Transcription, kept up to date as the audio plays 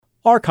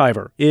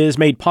Archiver is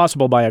made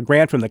possible by a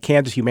grant from the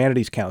Kansas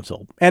Humanities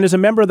Council and is a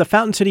member of the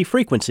Fountain City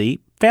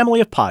Frequency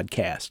family of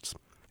podcasts.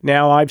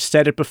 Now, I've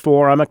said it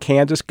before, I'm a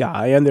Kansas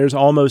guy, and there's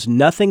almost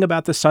nothing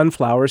about the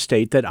Sunflower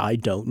State that I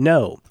don't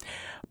know.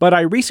 But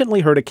I recently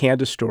heard a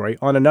Kansas story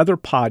on another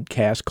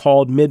podcast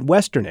called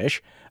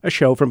Midwesternish, a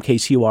show from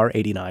KCUR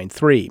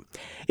 89.3.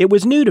 It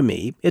was new to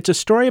me. It's a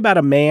story about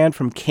a man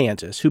from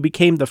Kansas who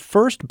became the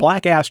first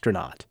black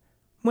astronaut.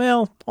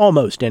 Well,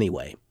 almost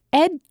anyway.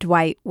 Ed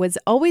Dwight was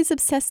always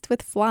obsessed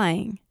with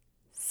flying.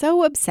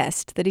 So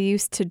obsessed that he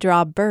used to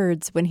draw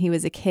birds when he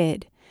was a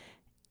kid.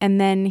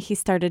 And then he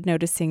started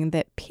noticing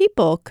that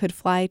people could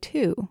fly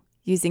too,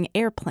 using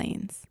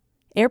airplanes.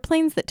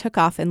 Airplanes that took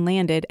off and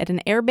landed at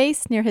an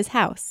airbase near his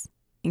house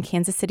in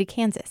Kansas City,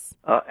 Kansas.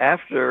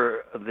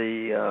 After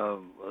the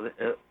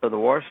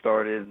war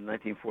started in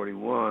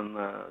 1941,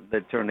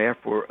 they turned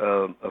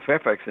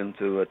Fairfax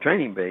into a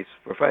training base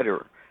for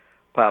fighter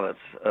pilots.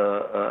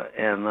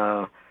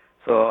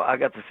 So I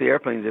got to see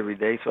airplanes every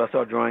day, so I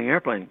started drawing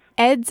airplanes.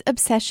 Ed's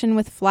obsession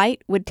with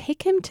flight would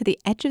take him to the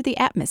edge of the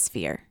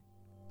atmosphere.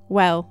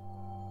 Well,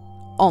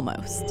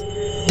 almost.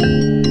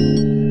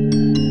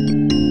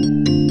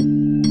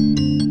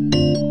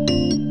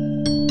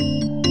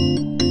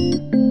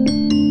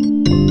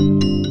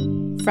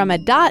 From a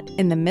dot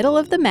in the middle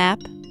of the map,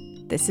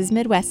 this is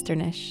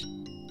Midwesternish.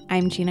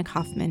 I'm Gina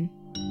Kaufman.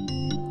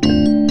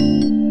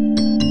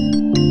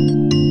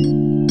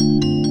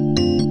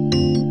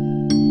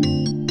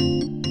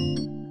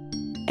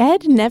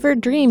 Ed never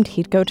dreamed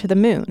he'd go to the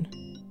moon,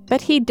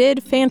 but he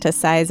did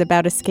fantasize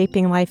about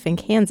escaping life in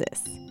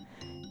Kansas.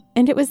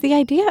 And it was the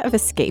idea of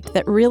escape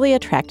that really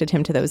attracted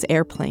him to those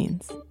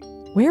airplanes.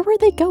 Where were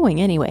they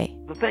going anyway?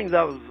 The things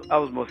I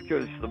was most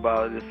curious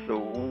about is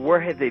where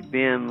had they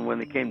been when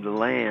they came to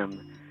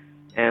land,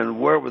 and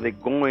where were they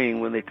going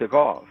when they took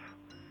off?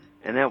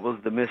 And that was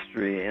the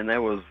mystery, and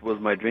that was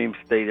my dream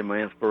state and my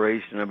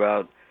inspiration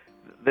about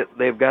that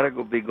they've got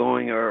to be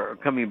going or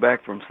coming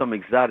back from some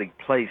exotic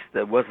place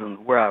that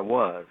wasn't where I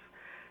was,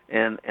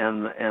 and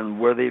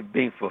were they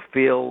being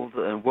fulfilled,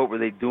 and what were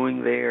they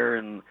doing there,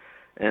 and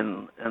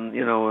every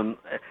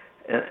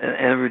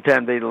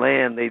time they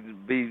land,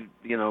 they'd be,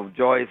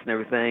 joyous and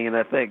everything. And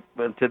I think,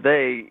 but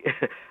today,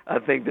 I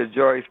think they're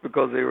joyous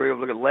because they were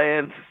able to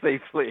land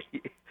safely.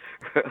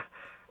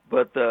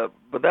 But that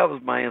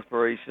was my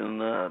inspiration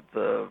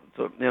to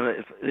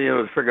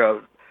figure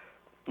out,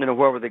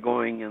 where were they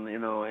going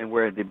and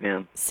where had they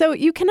been. So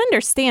you can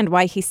understand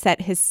why he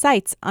set his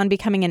sights on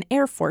becoming an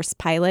Air Force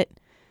pilot.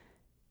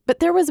 But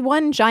there was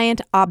one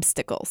giant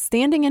obstacle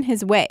standing in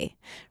his way.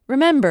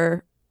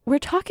 Remember, we're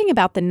talking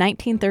about the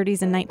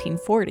 1930s and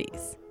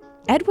 1940s.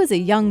 Ed was a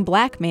young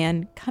black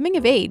man coming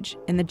of age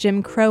in the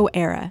Jim Crow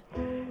era.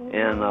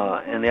 And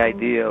the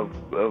idea of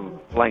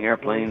flying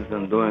airplanes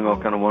and doing all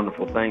kind of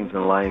wonderful things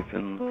in life,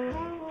 and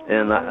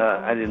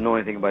I didn't know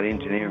anything about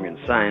engineering and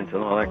science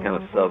and all that kind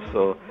of stuff,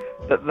 so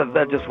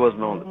that just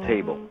wasn't on the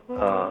table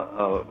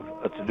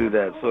to do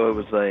that. So it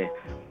was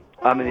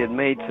it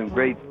made some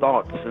great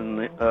thoughts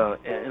and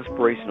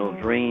inspirational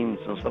dreams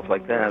and stuff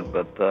like that,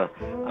 but that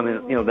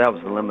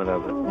was the limit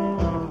of it.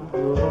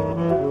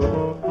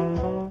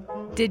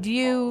 Did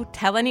you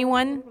tell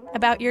anyone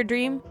about your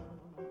dream?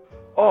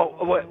 Oh,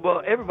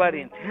 well,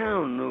 everybody in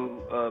town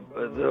knew,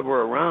 that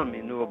were around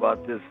me knew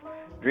about this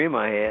dream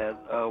I had.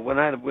 When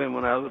I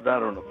was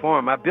out on the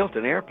farm, I built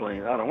an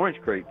airplane out of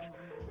orange crates.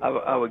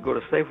 I would go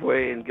to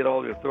Safeway and get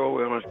all the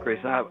throwaway orange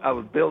crates. I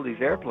would build these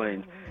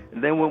airplanes.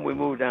 And then when we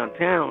moved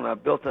downtown, I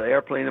built an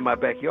airplane in my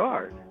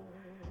backyard.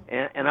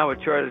 And I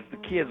would charge the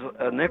kids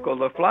a nickel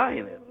to fly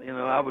in it.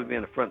 I would be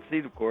in the front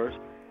seat, of course.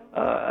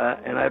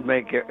 And I'd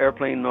make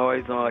airplane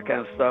noise and all that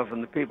kind of stuff.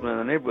 And the people in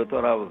the neighborhood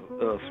thought I was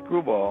a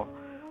screwball.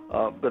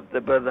 But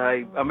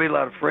I made a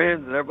lot of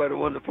friends, and everybody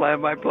wanted to fly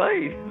in my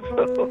plane.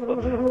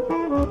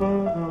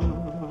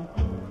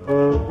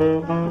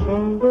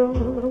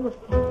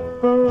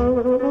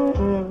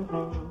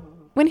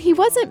 When he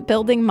wasn't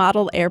building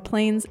model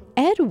airplanes,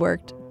 Ed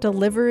worked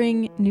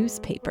delivering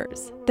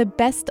newspapers, the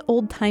best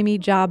old-timey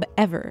job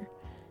ever.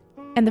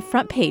 And the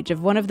front page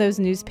of one of those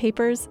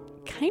newspapers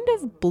kind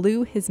of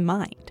blew his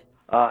mind.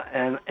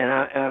 And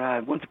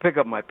I went to pick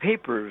up my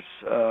papers,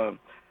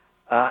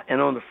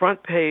 and on the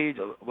front page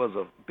was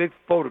a big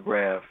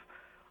photograph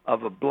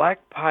of a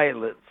black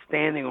pilot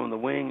standing on the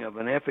wing of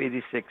an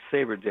F-86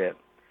 Saberjet.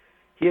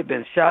 He had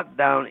been shot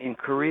down in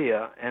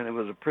Korea, and he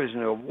was a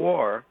prisoner of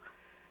war,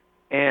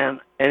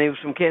 and he was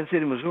from Kansas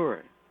City,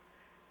 Missouri.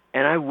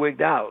 And I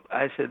wigged out.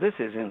 I said, this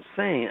is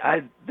insane.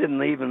 I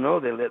didn't even know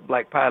they let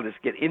black pilots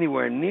get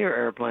anywhere near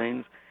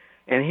airplanes.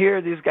 And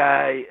here this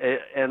guy,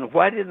 and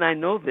why didn't I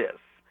know this?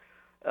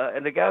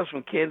 And the guy was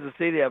from Kansas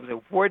City. I was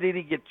like, where did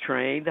he get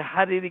trained?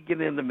 How did he get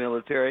in the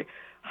military?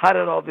 How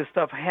did all this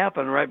stuff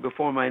happen right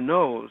before my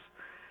nose?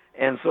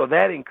 And so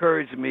that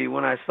encouraged me.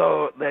 When I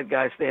saw that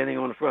guy standing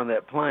on the front of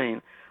that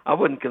plane, I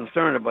wasn't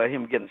concerned about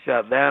him getting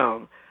shot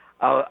down.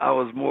 I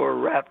was more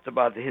rapt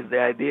about the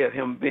idea of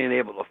him being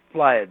able to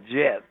fly a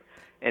jet.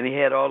 And he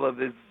had all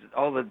the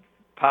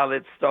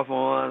pilot stuff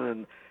on,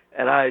 and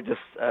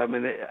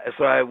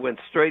So I went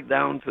straight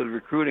down to the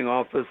recruiting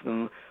office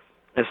and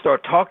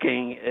start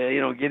talking,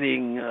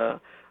 getting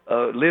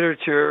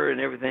literature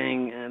and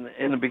everything. And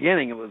in the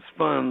beginning, it was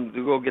fun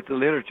to go get the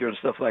literature and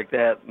stuff like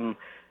that.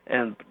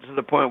 And to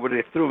the point where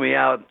they threw me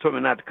out and told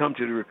me not to come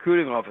to the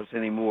recruiting office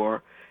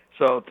anymore.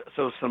 So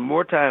some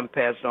more time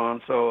passed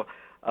on. So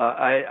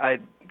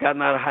I'd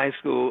gotten out of high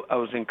school. I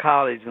was in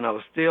college, and I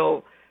was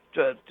still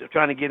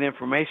trying to get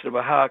information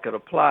about how I could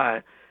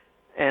apply.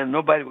 And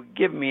nobody would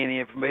give me any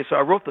information. So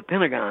I wrote the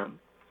Pentagon.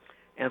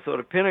 And so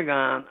the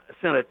Pentagon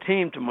sent a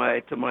team to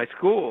my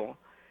school,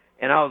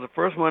 and I was the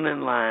first one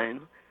in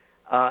line.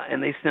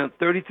 And they sent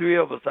 33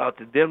 of us out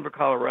to Denver,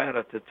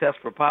 Colorado to test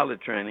for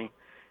pilot training.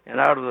 And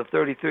out of the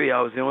 33,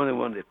 I was the only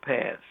one that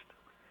passed.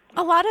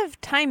 A lot of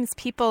times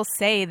people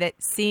say that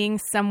seeing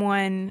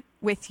someone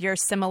with your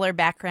similar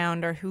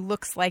background or who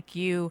looks like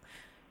you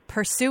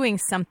pursuing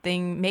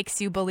something makes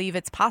you believe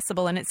it's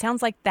possible. And it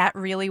sounds like that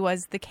really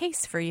was the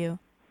case for you.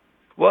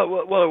 Well,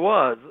 it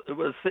was. It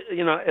was.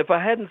 If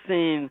I hadn't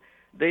seen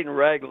Dayton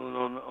Ragland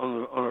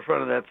on the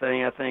front of that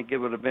thing, I think it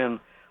would have been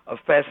a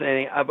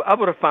fascinating. I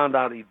would have found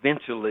out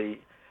eventually,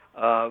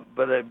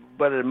 but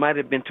it might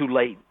have been too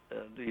late.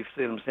 Do you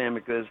see what I'm saying?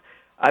 Because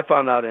I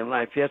found out in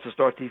life you have to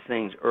start these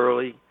things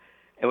early.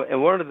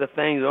 And one of the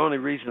things, the only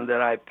reason that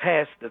I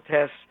passed the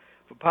test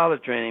for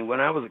pilot training,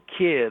 when I was a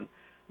kid,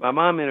 my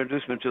mom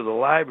introduced me to the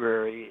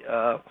library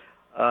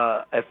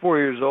at 4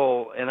 years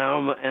old, and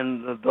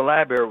the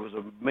library was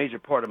a major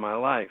part of my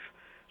life.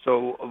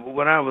 So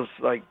when I was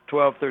like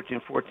 12,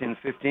 13, 14,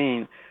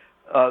 15,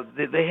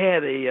 they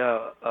had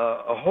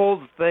a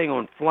whole thing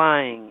on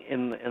flying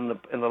in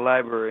the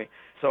library.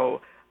 So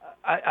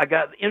I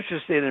got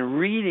interested in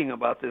reading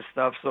about this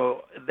stuff.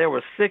 So there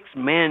were 6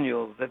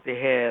 manuals that they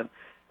had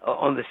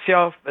on the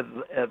shelf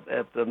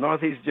at the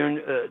Northeast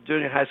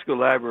Junior High School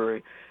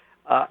Library,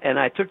 and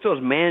I took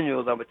those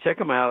manuals. I would check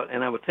them out,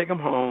 and I would take them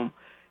home,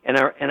 and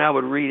I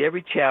would read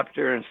every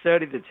chapter and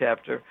study the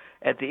chapter.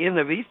 At the end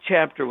of each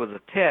chapter was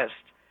a test,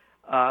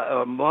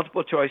 a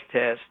multiple choice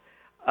test,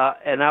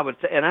 and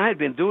I had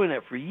been doing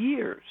that for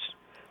years.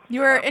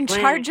 You were in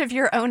charge of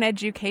your own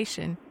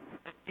education.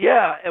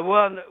 Yeah,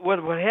 well,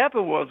 what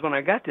happened was when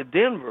I got to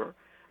Denver,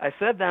 I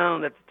sat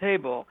down at the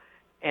table,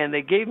 and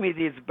they gave me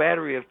this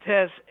battery of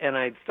tests, and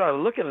I started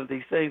looking at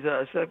these things, and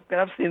I said,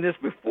 I've seen this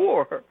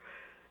before.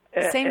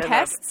 Same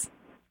tests?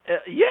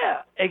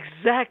 Yeah,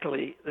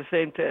 exactly the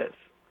same tests.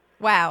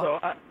 Wow.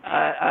 So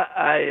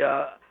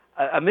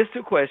I missed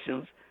 2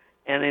 questions,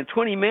 and in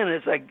 20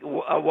 minutes,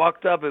 I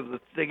walked up.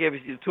 They gave us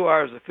 2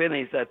 hours to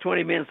finish.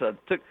 20 minutes, I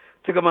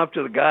took them up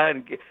to the guy,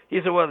 and he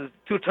said, well, it's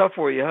too tough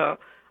for you, huh?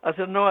 I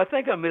said, no, I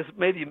think I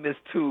maybe missed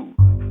 2.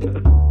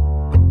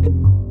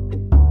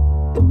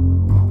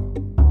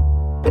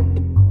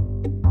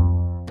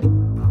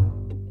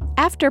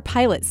 After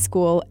pilot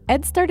school,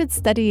 Ed started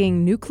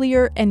studying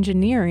nuclear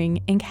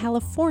engineering in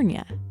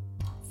California,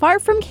 far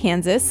from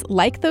Kansas,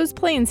 like those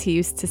planes he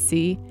used to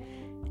see.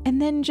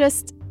 And then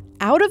just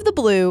out of the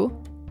blue,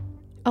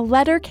 a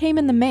letter came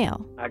in the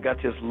mail. I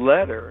got this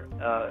letter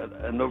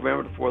on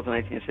November the 4th,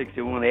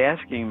 1961,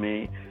 asking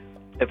me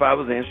if I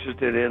was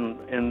interested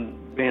in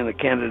being a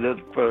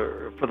candidate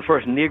for the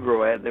first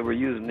Negro ad. They were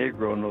using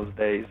Negro in those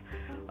days.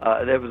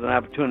 There was an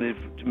opportunity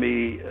to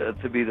me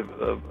to be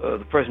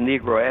the first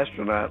Negro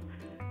astronaut.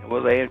 And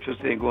was I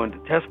interested in going to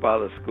test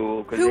pilot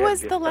school? Who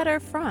was the letter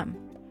from?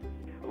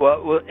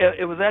 Well,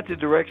 it was at the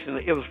direction.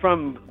 It was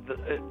from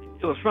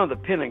the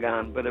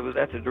Pentagon, but it was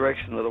at the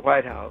direction of the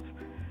White House.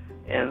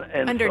 And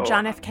under so,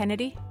 John F.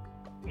 Kennedy?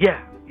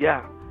 Yeah.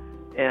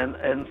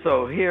 And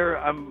so here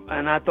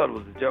and I thought it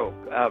was a joke,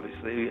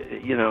 obviously,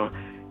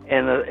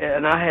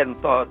 and I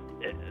hadn't thought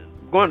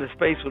going to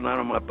space was not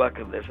on my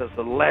bucket list. That's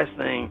the last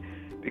thing,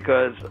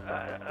 because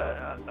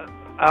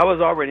I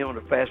was already on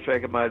the fast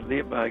track, and my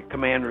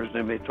commanders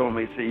and they told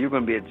me, "See, you're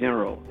going to be a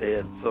general,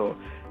 Ed. So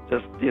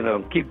just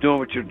keep doing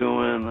what you're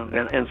doing."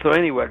 And so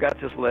anyway, I got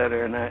this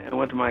letter, and I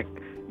went to my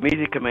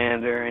immediate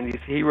commander, and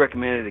he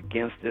recommended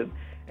against it.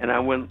 And I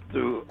went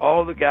through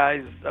all the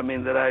guys,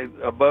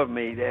 above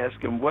me, to ask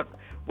him what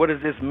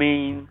does this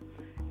mean.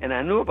 And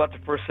I knew about the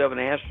first 7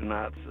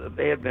 astronauts.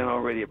 They had been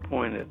already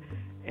appointed,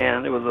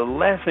 and it was the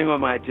last thing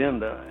on my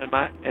agenda.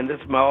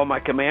 And all my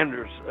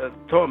commanders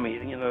told me,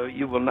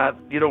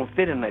 you don't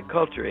fit in that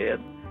culture,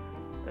 Ed.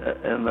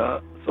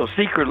 So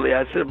secretly,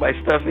 I sent my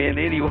stuff in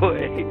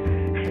anyway.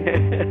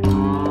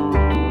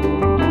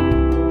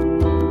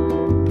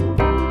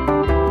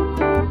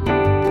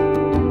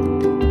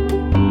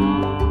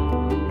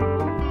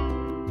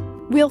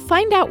 We'll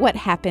find out what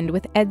happened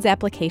with Ed's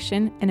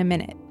application in a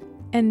minute.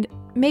 And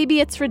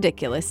maybe it's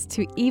ridiculous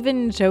to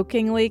even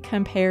jokingly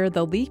compare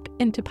the leap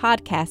into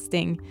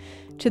podcasting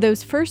to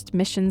those first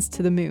missions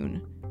to the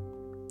moon.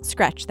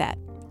 Scratch that.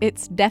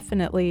 It's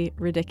definitely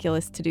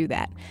ridiculous to do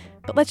that.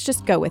 But let's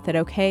just go with it,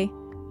 okay?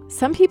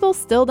 Some people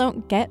still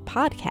don't get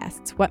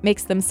podcasts, what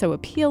makes them so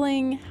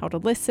appealing, how to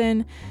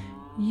listen.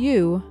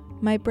 You,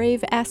 my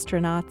brave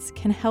astronauts,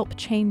 can help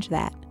change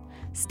that.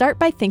 Start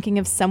by thinking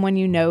of someone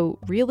you know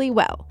really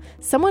well,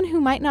 someone who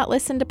might not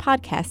listen to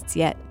podcasts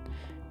yet.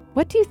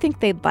 What do you think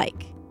they'd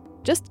like?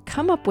 Just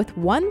come up with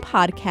one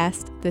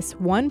podcast this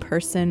one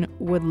person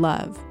would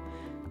love.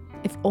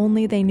 If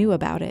only they knew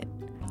about it.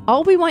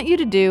 All we want you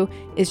to do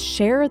is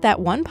share that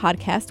one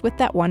podcast with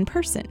that one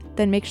person,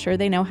 then make sure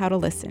they know how to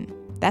listen.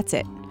 That's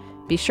it.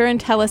 Be sure and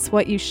tell us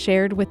what you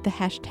shared with the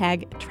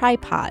hashtag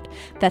Trypod.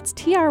 That's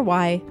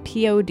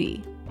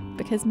TRYPOD,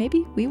 because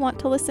maybe we want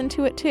to listen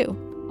to it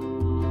too.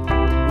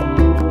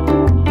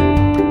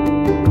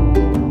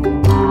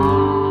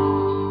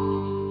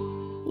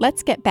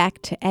 Let's get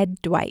back to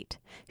Ed Dwight,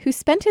 who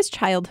spent his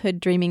childhood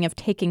dreaming of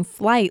taking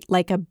flight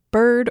like a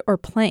bird or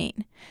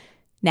plane.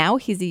 Now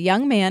he's a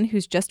young man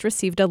who's just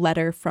received a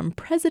letter from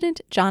President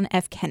John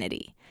F.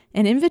 Kennedy,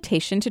 an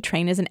invitation to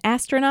train as an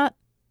astronaut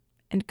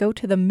and go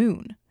to the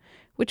moon,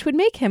 which would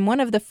make him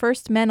one of the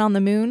first men on the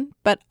moon,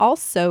 but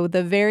also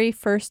the very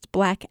first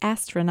black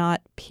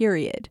astronaut,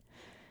 period.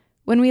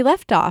 When we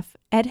left off,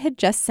 Ed had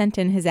just sent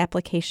in his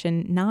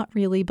application not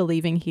really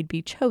believing he'd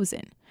be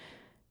chosen.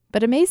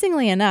 But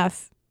amazingly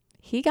enough,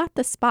 he got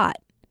the spot.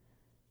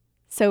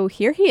 So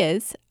here he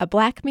is, a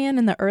black man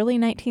in the early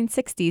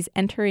 1960s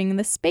entering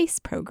the space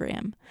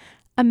program,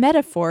 a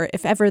metaphor,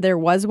 if ever there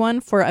was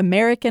one, for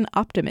American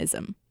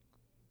optimism.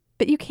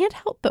 But you can't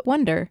help but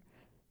wonder,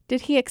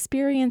 did he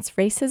experience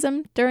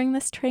racism during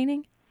this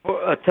training?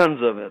 Well,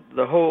 tons of it.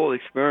 The whole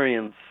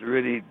experience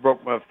really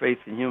broke my faith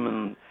in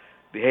human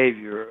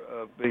behavior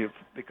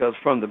because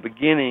from the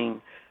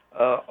beginning,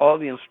 all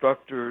the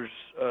instructors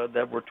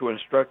that were to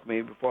instruct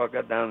me before I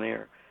got down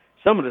there,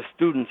 some of the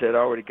students had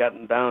already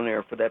gotten down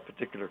there for that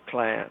particular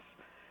class,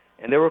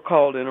 and they were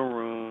called in a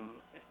room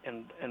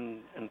and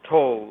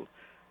told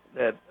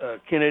that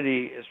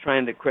Kennedy is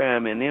trying to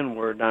cram an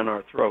N-word down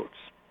our throats,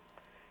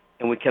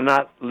 and we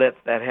cannot let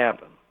that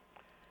happen.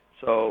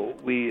 So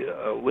we,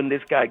 when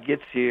this guy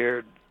gets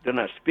here, do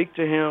not speak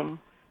to him,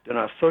 do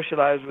not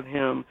socialize with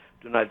him,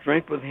 do not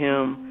drink with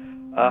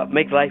him,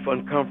 make life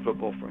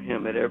uncomfortable for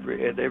him at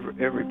every,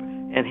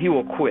 and he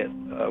will quit.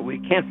 We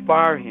can't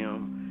fire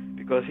him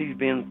because he's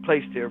being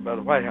placed here by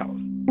the White House.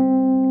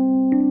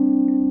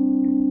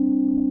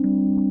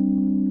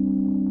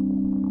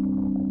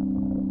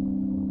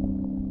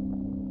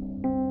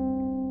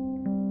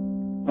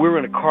 We were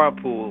in a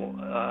carpool,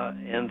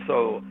 and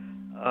so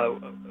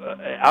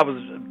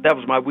that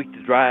was my week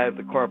to drive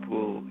the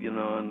carpool, you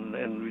know, and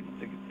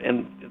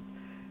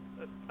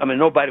I mean,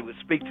 nobody would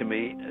speak to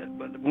me.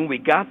 But when we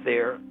got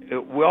there,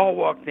 we all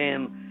walked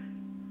in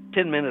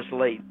 10 minutes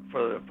late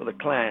for the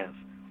class.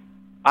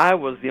 I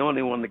was the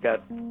only one that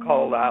got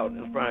called out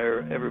in front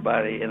of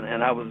everybody,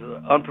 and I was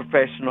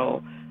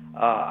unprofessional.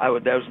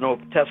 There's no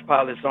test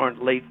pilots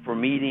aren't late for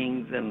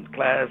meetings and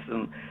class,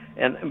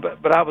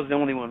 but I was the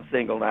only one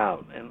singled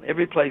out. And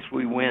every place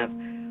we went,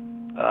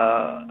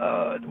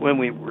 when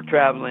we were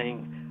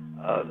traveling,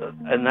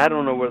 and I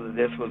don't know whether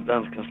this was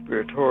done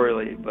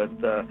conspiratorially, but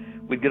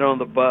we'd get on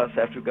the bus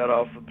after we got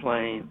off the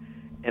plane,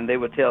 and they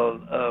would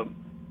tell,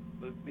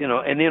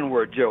 an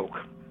N-word joke.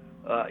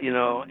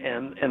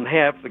 And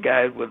half the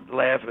guys would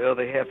laugh, the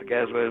other half the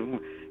guys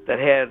that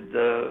had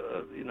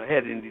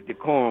any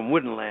decorum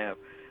wouldn't laugh.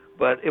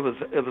 But it was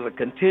a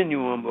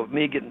continuum of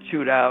me getting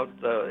chewed out,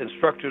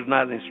 instructors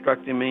not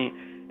instructing me,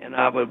 and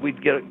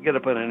we'd get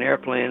up on an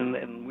airplane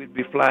and we'd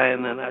be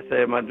flying, and I'd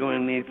say, "Am I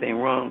doing anything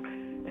wrong?"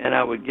 And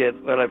I would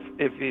get, "Well,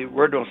 if you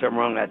were doing something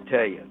wrong, I'd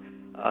tell you."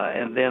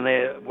 And then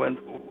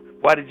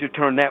why did you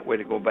turn that way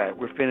to go back?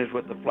 We're finished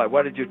with the flight.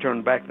 Why did you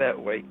turn back that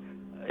way?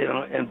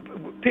 And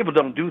people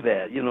don't do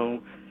that,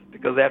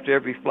 because after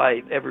every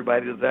flight,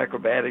 everybody does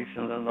acrobatics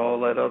and all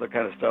that other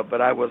kind of stuff,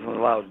 but I wasn't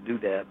allowed to do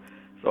that.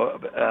 So,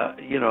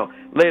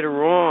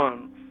 later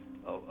on,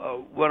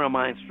 one of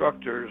my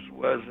instructors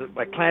was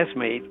my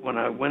classmate when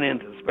I went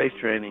into space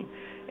training,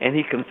 and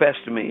he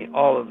confessed to me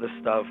all of the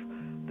stuff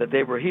that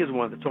he was the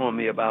one that told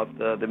me about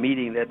the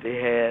meeting that they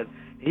had.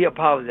 He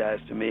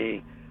apologized to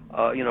me,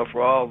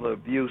 for all the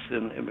abuse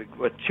and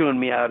chewing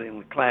me out in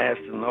the class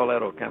and all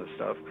that old kind of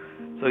stuff.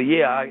 So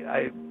yeah,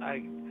 I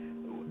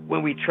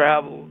when we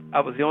traveled,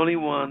 I was the only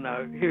one.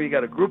 Here you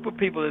got a group of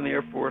people in the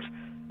Air Force,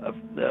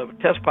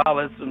 test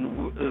pilots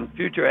and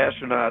future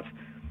astronauts,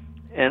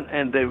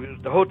 and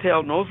the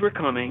hotel knows we're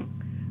coming.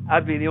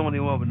 I'd be the only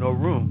one with no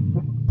room.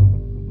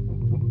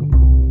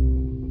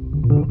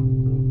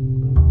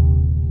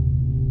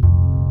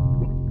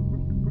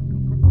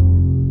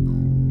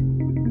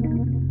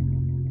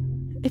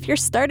 If you're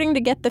starting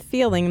to get the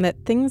feeling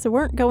that things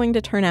weren't going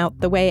to turn out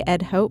the way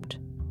Ed hoped,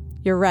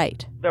 you're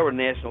right. There were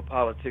national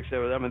politics.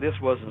 This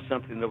wasn't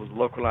something that was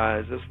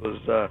localized. This was,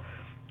 I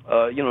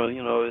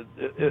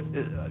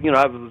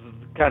was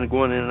kind of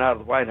going in and out of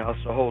the White House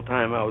the whole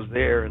time I was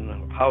there, in the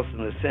House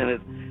and the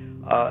Senate,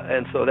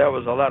 and so there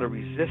was a lot of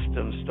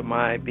resistance to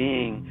my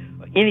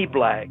any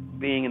black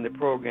being in the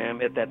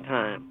program at that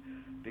time,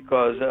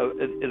 because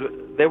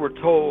they were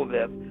told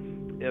that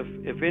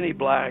if any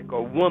black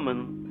or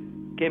woman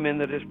came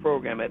into this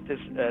program at this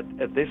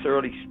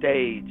early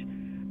stage,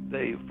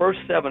 the first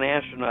 7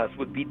 astronauts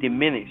would be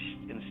diminished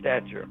in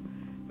stature,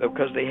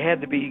 because they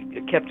had to be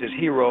kept as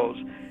heroes,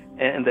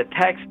 and the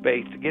tax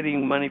base,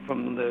 getting money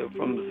from the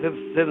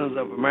citizens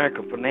of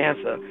America for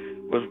NASA,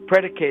 was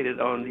predicated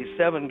on these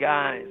 7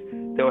 guys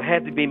that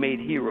had to be made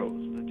heroes.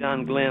 The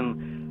John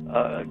Glenn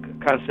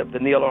concept, the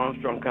Neil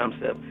Armstrong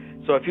concept.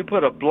 So if you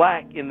put a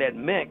black in that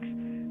mix,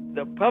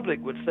 the public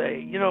would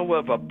say, well,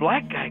 if a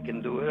black guy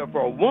can do it, or if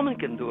a woman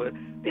can do it,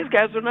 these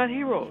guys are not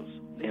heroes.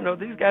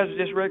 These guys are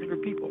just regular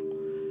people.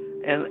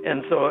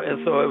 And so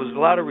it was a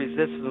lot of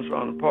resistance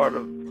on the part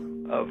of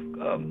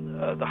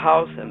the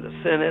House and the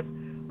Senate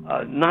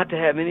not to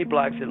have any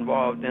blacks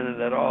involved in it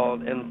at all.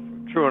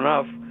 And true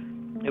enough,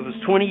 it was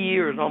 20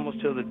 years almost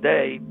to the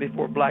day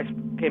before blacks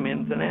came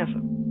into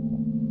NASA.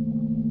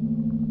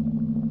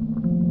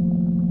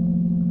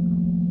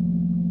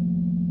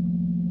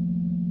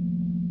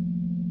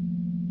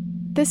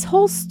 This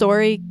whole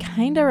story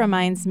kind of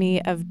reminds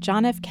me of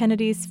John F.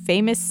 Kennedy's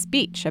famous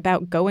speech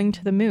about going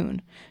to the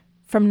moon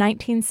from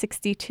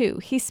 1962.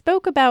 He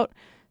spoke about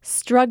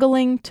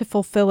struggling to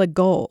fulfill a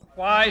goal.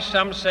 Why,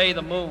 some say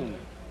the moon?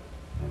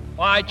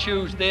 Why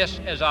choose this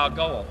as our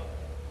goal?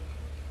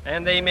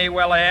 And they may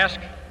well ask,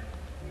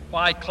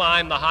 why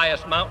climb the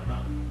highest mountain?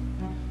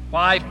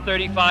 Why,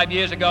 35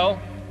 years ago,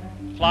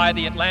 fly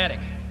the Atlantic?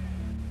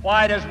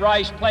 Why does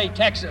Rice play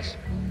Texas?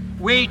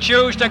 We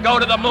choose to go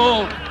to the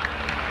moon.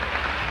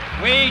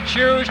 We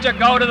choose to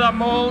go to the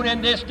moon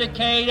in this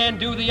decade and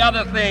do the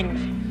other things,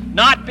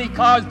 not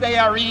because they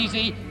are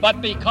easy, but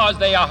because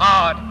they are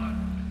hard.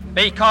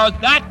 Because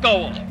that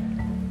goal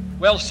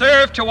will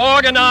serve to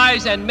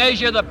organize and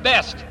measure the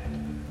best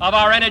of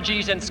our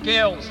energies and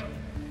skills.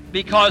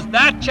 Because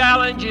that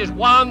challenge is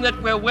one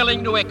that we're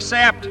willing to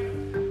accept,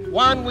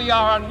 one we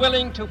are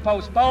unwilling to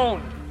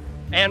postpone,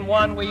 and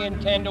one we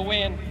intend to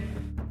win.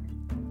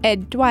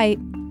 Ed Dwight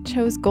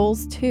chose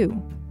goals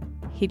too.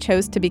 He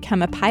chose to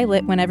become a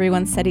pilot when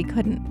everyone said he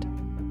couldn't.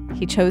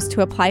 He chose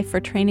to apply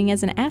for training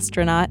as an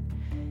astronaut,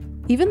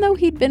 even though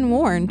he'd been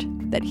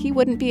warned that he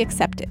wouldn't be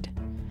accepted.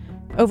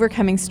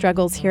 Overcoming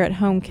struggles here at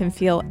home can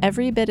feel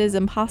every bit as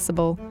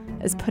impossible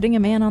as putting a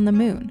man on the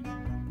moon,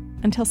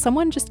 until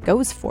someone just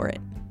goes for it,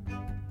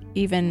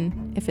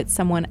 even if it's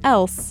someone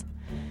else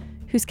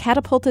who's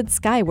catapulted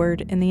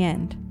skyward in the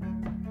end.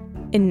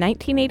 In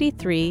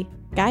 1983,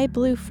 Guy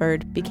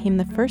Bluford became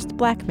the first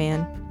black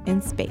man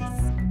in space.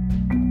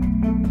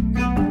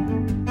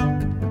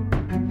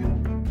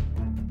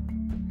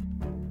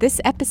 This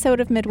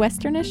episode of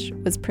Midwesternish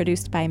was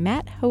produced by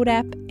Matt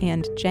Hodap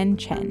and Jen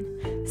Chen.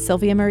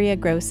 Sylvia Maria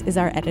Gross is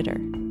our editor.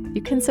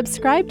 You can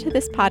subscribe to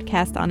this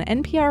podcast on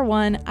NPR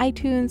One,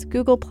 iTunes,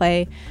 Google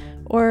Play,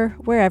 or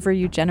wherever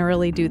you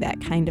generally do that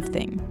kind of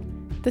thing.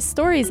 The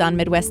stories on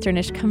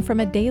Midwesternish come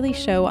from a daily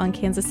show on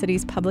Kansas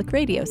City's public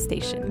radio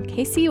station,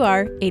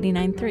 KCUR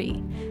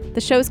 89.3.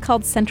 The show's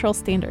called Central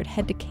Standard.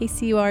 Head to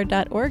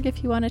kcur.org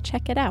if you want to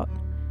check it out.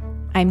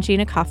 I'm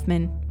Gina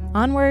Kaufman.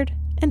 Onward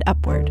and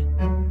upward.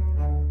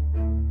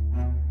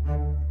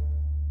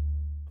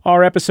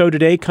 Our episode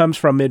today comes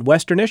from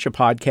Midwesternish, a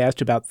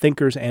podcast about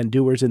thinkers and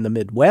doers in the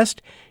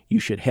Midwest. You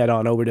should head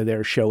on over to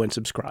their show and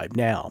subscribe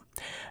now.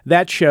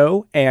 That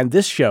show and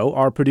this show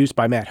are produced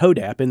by Matt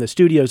Hodap in the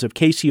studios of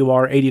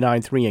KCUR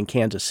 89.3 in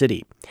Kansas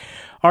City.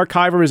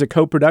 Archiver is a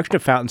co-production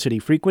of Fountain City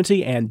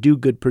Frequency and Do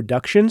Good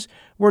Productions,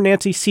 where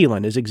Nancy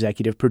Seelan is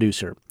executive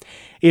producer.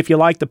 If you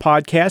like the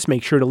podcast,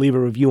 make sure to leave a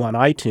review on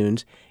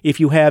iTunes. If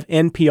you have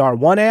NPR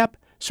One app,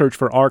 search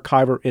for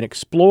Archiver in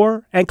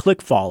Explorer and click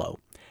follow.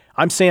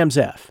 I'm Sam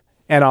Zeff,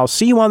 and I'll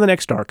see you on the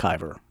next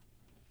Archiver.